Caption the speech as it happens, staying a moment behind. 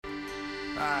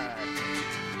outside.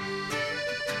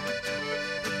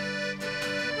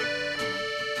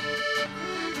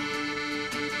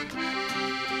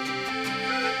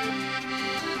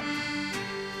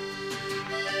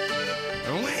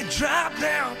 And we drop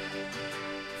down.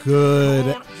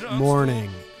 Good morning.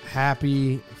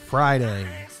 Happy Friday,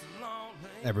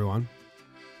 everyone.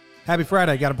 Happy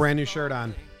Friday. Got a brand new shirt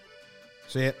on.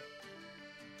 See it?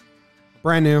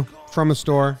 Brand new from the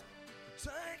store.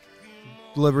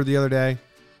 Delivered the other day.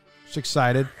 Just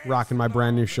excited. Rocking my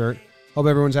brand new shirt. Hope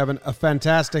everyone's having a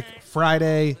fantastic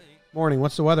Friday morning.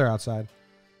 What's the weather outside?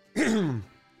 I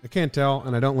can't tell,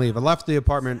 and I don't leave. I left the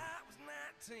apartment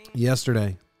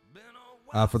yesterday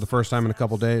for the first time in a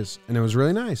couple days, and it was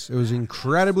really nice. It was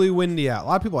incredibly windy out. A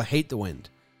lot of people hate the wind.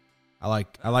 I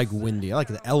like windy. I like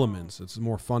the elements. It's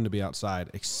more fun to be outside,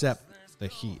 except the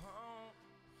heat.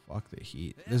 Fuck the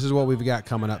heat. This is what we've got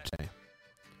coming up today.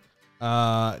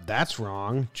 That's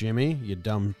wrong, Jimmy, you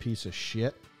dumb piece of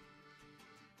shit.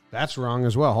 That's wrong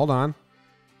as well. Hold on.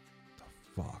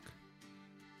 What the fuck?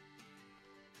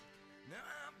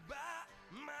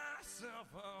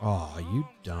 Oh, you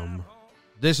dumb.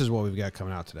 This is what we've got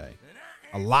coming out today.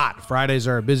 A lot. Fridays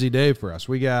are a busy day for us.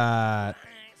 We got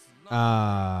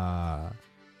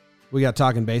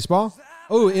Talking Baseball.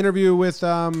 Oh, interview with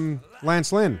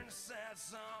Lance Lynn.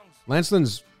 Lance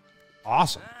Lynn's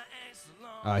awesome.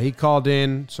 He called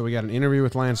in, so we got an interview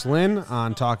with Lance Lynn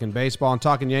on Talking Baseball. And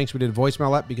Talking Yanks, we did a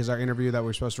voicemail ep because our interview that we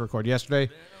were supposed to record yesterday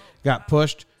got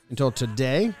pushed until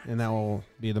today, and that will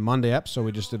be the Monday ep, so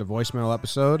we just did a voicemail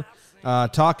episode.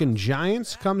 Talking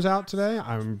Giants comes out today.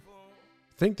 I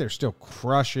think they're still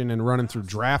crushing and running through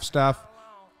draft stuff.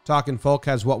 Talking Folk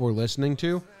has What We're Listening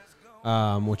To,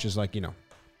 which is like, you know,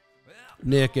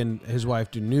 Nick and his wife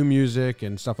do new music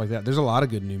and stuff like that. There's a lot of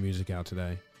good new music out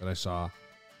today that I saw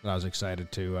that I was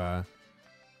excited to.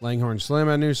 Langhorne Slim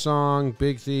had a new song.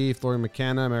 Big Thief, Lori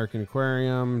McKenna, American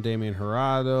Aquarium, Damian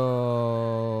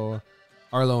Gerardo,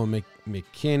 Arlo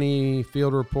McKinney,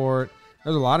 Field Report.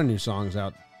 There's a lot of new songs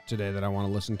out today that I want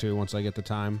to listen to once I get the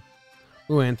time.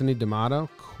 Ooh, Anthony D'Amato.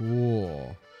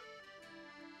 Cool.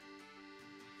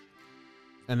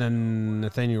 And then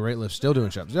Nathaniel Rateliff still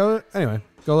doing shows. So anyway,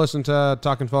 go listen to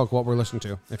Talking Folk, What We're Listening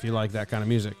To, if you like that kind of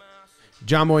music.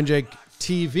 John Boy and Jake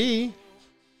TV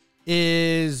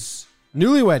is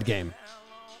Newlywed Game.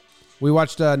 We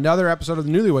watched another episode of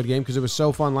the Newlywed Game because it was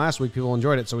so fun last week. People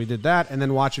enjoyed it, so we did that. And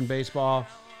then watching baseball.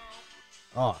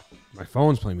 Oh, my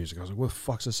phone's playing music. I was like, what the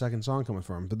fuck's the second song coming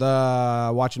from? But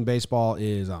the watching baseball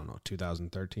is, I don't know,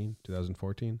 2013,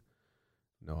 2014?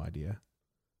 No idea.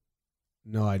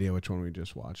 No idea which one we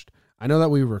just watched. I know that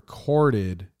we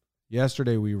recorded,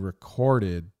 yesterday we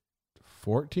recorded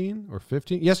 14 or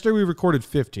 15? Yesterday we recorded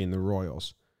 15, the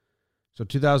Royals. So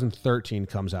 2013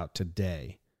 comes out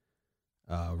today.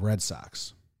 Red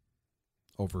Sox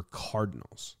over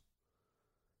Cardinals.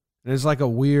 And it's like a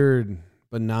weird,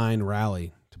 benign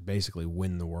rally to basically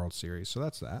win the World Series. So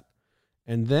that's that.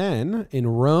 And then in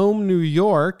Rome, New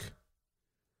York,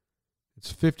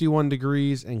 it's 51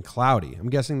 degrees and cloudy. I'm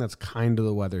guessing that's kind of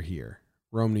the weather here.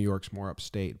 Rome, New York's more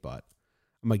upstate, but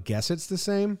I'm going to guess it's the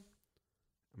same.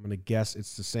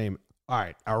 All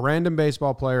right, our random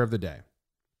baseball player of the day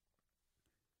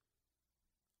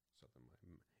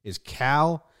is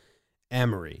Cal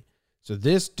Emery. So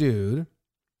this dude,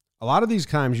 a lot of these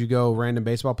times you go random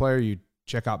baseball player, you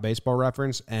check out Baseball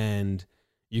Reference, and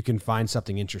you can find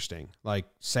something interesting. Like,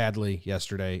 sadly,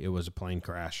 yesterday it was a plane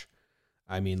crash.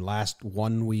 I mean, last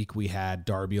 1 week we had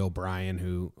Darby O'Brien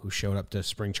who showed up to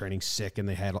spring training sick, and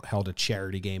they held a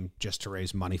charity game just to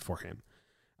raise money for him.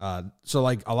 So,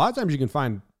 like, a lot of times you can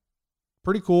find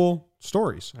pretty cool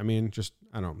stories. I mean, just,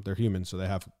 I don't know, they're humans, so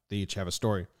they each have a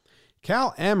story.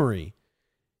 Cal Emery,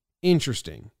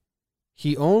 interesting.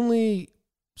 He only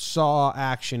saw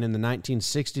action in the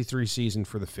 1963 season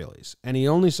for the Phillies, and he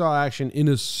only saw action in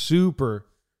a super,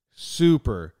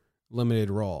 super limited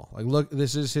role. Like, look,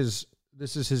 this is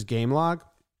his game log.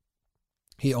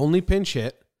 He only pinch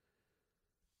hit.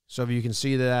 So if you can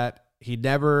see that he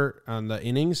never, on the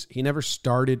innings, he never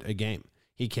started a game.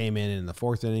 He came in the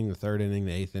fourth inning, the third inning,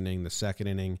 the eighth inning, the second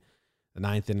inning, the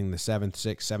ninth inning, the 7th,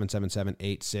 6, 7, 7, 7,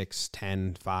 8, 6,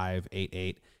 10, 5, 8,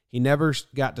 8. He never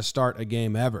got to start a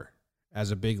game ever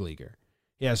as a big leaguer.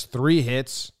 He has 3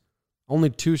 hits, only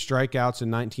 2 strikeouts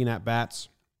and 19 at-bats,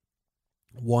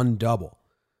 1 double.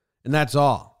 And that's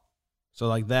all. So,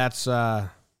 like, that's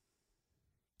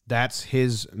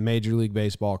his Major League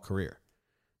Baseball career.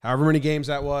 However many games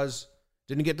that was,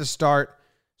 didn't get to start.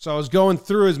 So I was going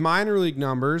through his minor league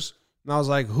numbers, and I was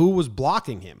like, who was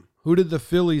blocking him? Who did the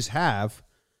Phillies have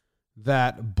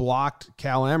that blocked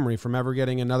Cal Emery from ever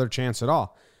getting another chance at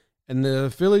all? And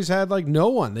the Phillies had like no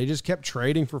one. They just kept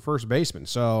trading for first baseman.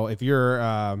 So if you're,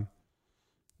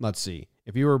 let's see,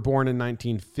 if you were born in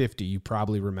 1950, you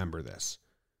probably remember this.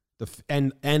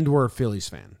 And we're a Phillies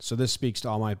fan. So this speaks to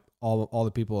all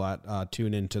the people that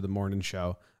tune into the morning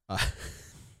show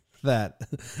that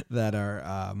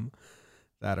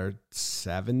are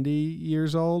 70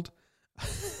 years old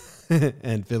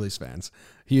and Phillies fans.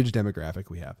 Huge demographic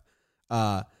we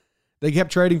have. They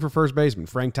kept trading for first baseman.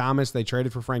 Frank Thomas, they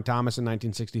traded for Frank Thomas in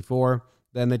 1964.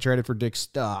 Then they traded for Dick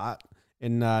Stott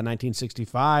in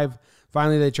 1965.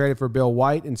 Finally, they traded for Bill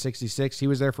White in 66. He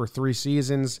was there for 3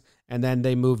 seasons. And then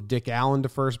they moved Dick Allen to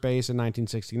first base in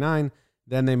 1969.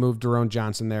 Then they moved Daron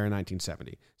Johnson there in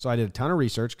 1970. So I did a ton of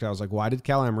research because I was like, why did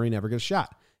Cal Emery never get a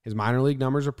shot? His minor league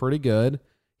numbers are pretty good.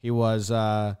 He was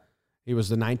the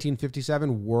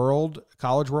 1957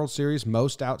 College World Series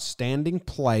most outstanding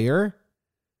player.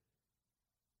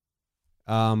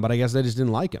 But I guess they just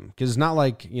didn't like him because it's not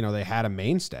like, they had a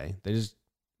mainstay. They just,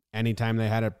 anytime they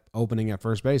had an opening at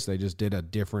first base, they just did a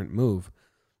different move.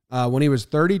 When he was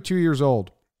 32 years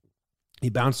old, he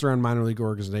bounced around minor league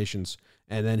organizations,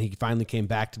 and then he finally came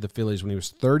back to the Phillies when he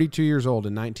was 32 years old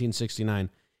in 1969.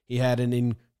 He had an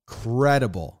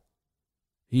incredible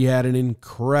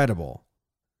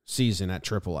season at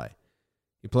AAA.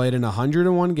 He played in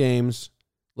 101 games.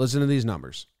 Listen to these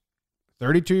numbers.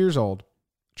 32 years old,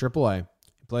 AAA.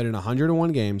 He played in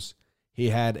 101 games. He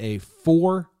had a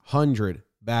 .400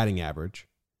 batting average,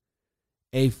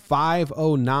 a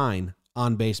 .509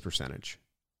 on-base percentage.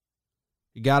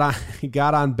 He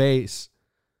got on base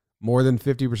more than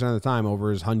 50% of the time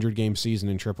over his 100-game season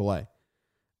in AAA.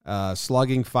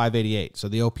 Slugging .588. So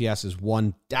the OPS is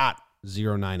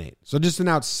 1.098. So just an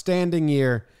outstanding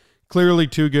year. Clearly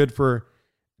too good for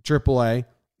AAA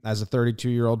as a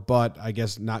 32-year-old, but I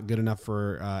guess not good enough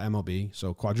for MLB.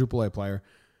 So quadruple A player.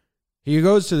 He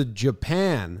goes to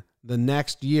Japan the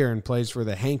next year and plays for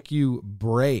the Hankyu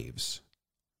Braves.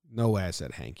 No way I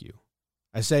said Hankyu.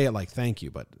 I say it like thank you,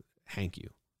 but Hankyu.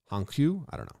 Hankyu?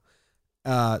 I don't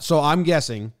know. So I'm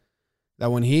guessing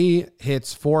that when he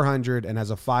hits 400 and has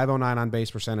a .509 on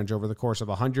base percentage over the course of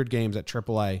 100 games at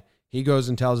AAA, he goes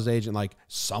and tells his agent, like,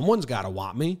 someone's got to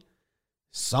want me.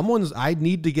 I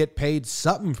need to get paid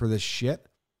something for this shit.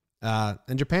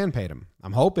 And Japan paid him.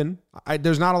 I'm hoping.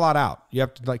 There's not a lot out. You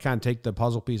have to kind of take the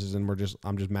puzzle pieces and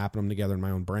I'm just mapping them together in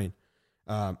my own brain.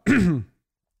 There's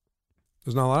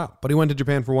not a lot out. But he went to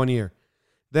Japan for 1 year.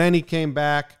 Then he came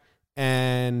back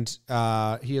and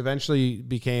he eventually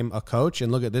became a coach.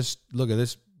 And look at this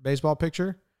baseball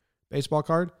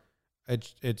card.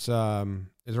 It's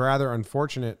rather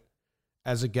unfortunate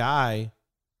as a guy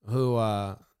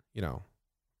who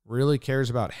really cares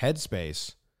about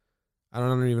headspace. I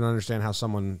don't even understand how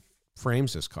someone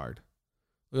frames this card.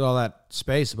 Look at all that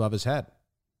space above his head.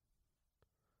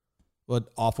 What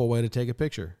awful way to take a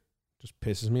picture. Just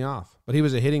pisses me off. But he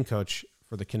was a hitting coach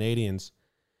for the Canadians.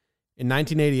 In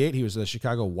 1988, he was the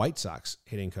Chicago White Sox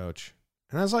hitting coach.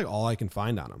 And that's like all I can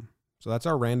find on him. So that's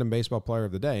our random baseball player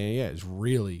of the day. And yeah, it's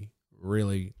really,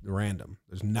 really random.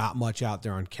 There's not much out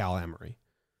there on Cal Emery.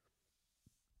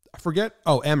 I forget.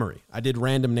 Oh, Emery. I did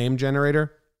random name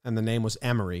generator, and the name was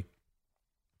Emery.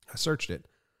 I searched it.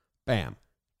 Bam.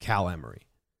 Cal Emery.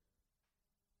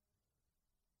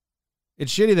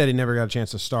 It's shitty that he never got a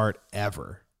chance to start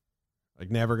ever. Like,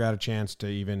 never got a chance to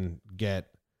even get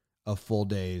a full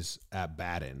day's at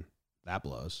bat in. That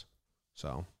blows.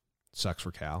 So, sucks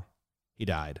for Cal. He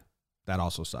died. That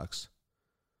also sucks.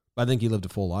 But I think he lived a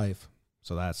full life.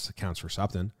 So that counts for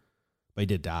something. But he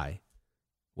did die.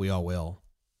 We all will.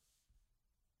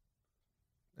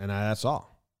 And that's all.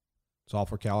 It's all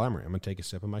for Cal Emery. I'm going to take a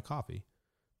sip of my coffee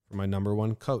from my number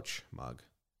one coach mug.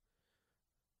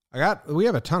 We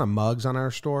have a ton of mugs on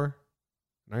our store.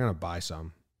 And I'm going to buy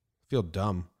some. I feel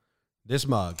dumb. This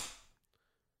mug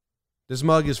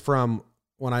is from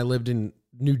when I lived in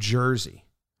New Jersey,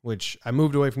 which I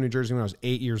moved away from New Jersey when I was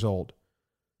 8 years old.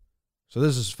 So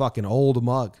this is fucking old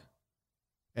mug.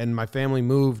 And my family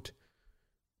moved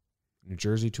New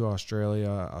Jersey to Australia,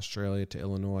 Australia to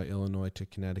Illinois, Illinois to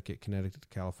Connecticut, Connecticut to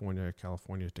California,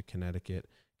 California to Connecticut,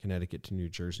 Connecticut to New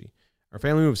Jersey. Our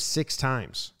family moved 6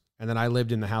 times. And then I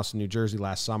lived in the house in New Jersey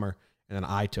last summer, and then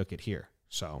I took it here.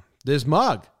 So this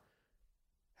mug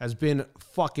has been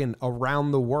fucking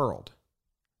around the world.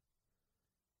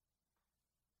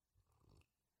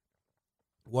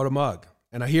 What a mug.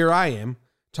 And here I am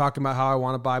talking about how I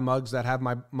want to buy mugs that have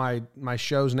my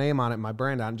show's name on it, my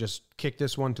brand on it, just kick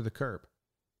this one to the curb.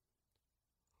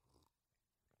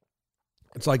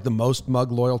 It's like the most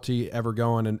mug loyalty ever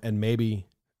going, and maybe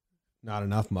not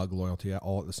enough mug loyalty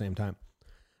all at the same time.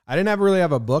 I didn't really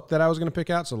have a book that I was going to pick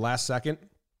out, so last second,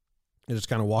 I just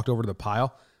kind of walked over to the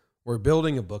pile. We're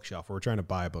building a bookshelf. We're trying to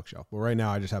buy a bookshelf. But right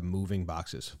now, I just have moving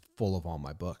boxes full of all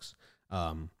my books.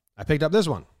 I picked up this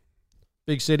one,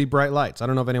 Big City Bright Lights. I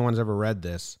don't know if anyone's ever read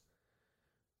this.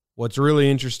 What's really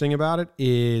interesting about it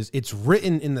is it's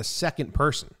written in the second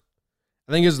person.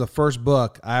 I think it's the first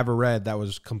book I ever read that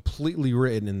was completely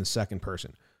written in the second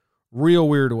person. Real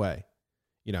weird way.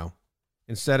 You know,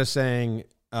 instead of saying,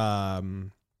 I'll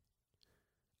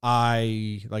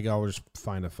just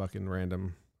find a fucking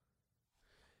random.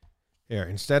 Here,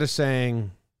 instead of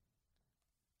saying,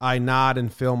 I nod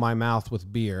and fill my mouth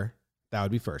with beer, that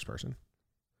would be first person.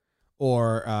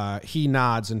 Or he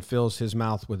nods and fills his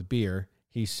mouth with beer.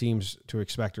 He seems to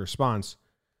expect a response.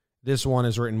 This one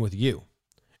is written with you.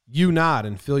 You nod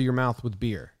and fill your mouth with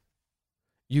beer.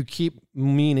 You keep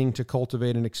meaning to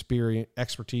cultivate an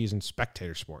expertise in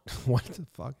spectator sport. What the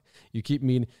fuck? You keep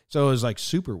meaning. So it was like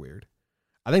super weird.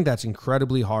 I think that's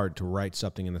incredibly hard to write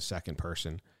something in the second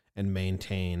person and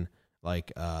maintain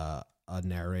like a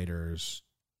narrator's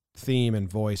theme and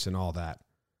voice and all that.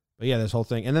 But yeah, this whole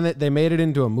thing. And then they made it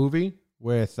into a movie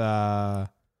with, what's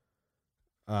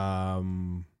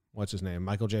his name?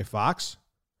 Michael J. Fox.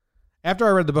 After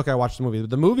I read the book, I watched the movie.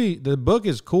 The book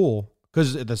is cool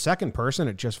because the second person,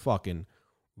 it just fucking,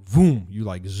 boom, you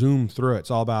like zoom through it.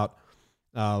 It's all about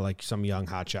like some young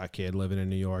hotshot kid living in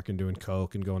New York and doing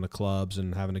coke and going to clubs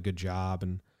and having a good job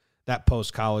and that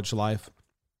post-college life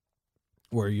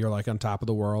where you're like on top of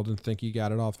the world and think you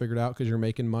got it all figured out because you're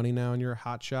making money now and you're a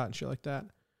hotshot and shit like that.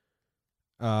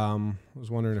 I was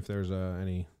wondering if there's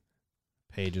any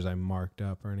pages I marked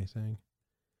up or anything.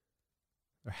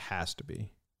 There has to be.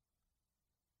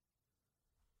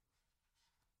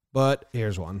 But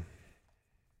here's one.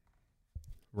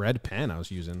 Red pen I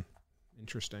was using.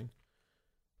 Interesting.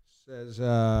 Says,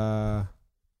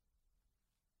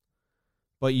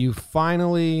 but you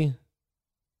finally...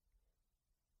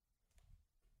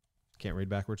 Can't read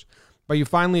backwards. But you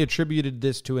finally attributed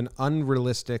this to an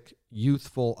unrealistic,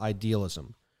 youthful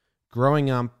idealism. Growing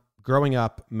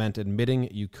up meant admitting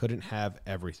you couldn't have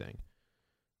everything.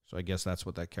 So I guess that's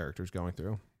what that character's going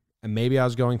through. And maybe I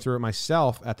was going through it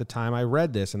myself at the time I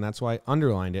read this, and that's why I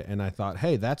underlined it. And I thought,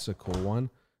 hey, that's a cool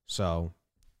one. So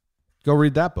go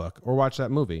read that book or watch that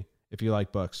movie if you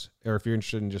like books, or if you're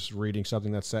interested in just reading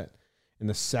something that's set in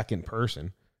the second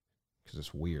person, because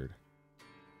it's weird.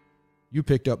 You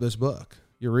picked up this book.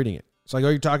 You're reading it. It's like,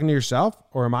 are you talking to yourself,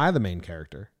 or am I the main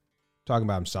character? Talking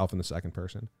about himself in the second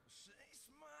person.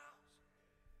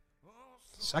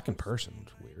 Second person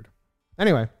is weird.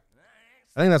 Anyway,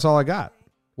 I think that's all I got.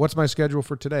 What's my schedule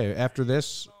for today? After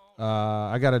this,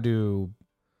 I got to do...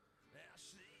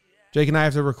 Jake and I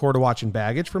have to record a Watching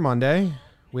Baggage for Monday.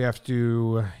 We have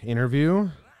to interview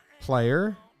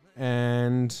player,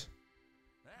 and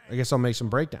I guess I'll make some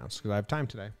breakdowns because I have time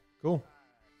today. Cool.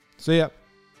 See ya.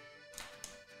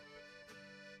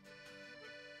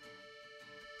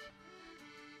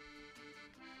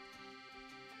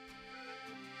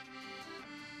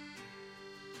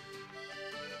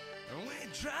 And we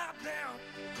drop down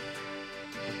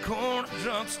the corner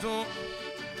drugstore.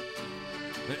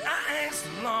 And I ain't so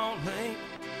lonely.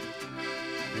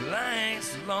 Well, I ain't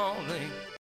so lonely.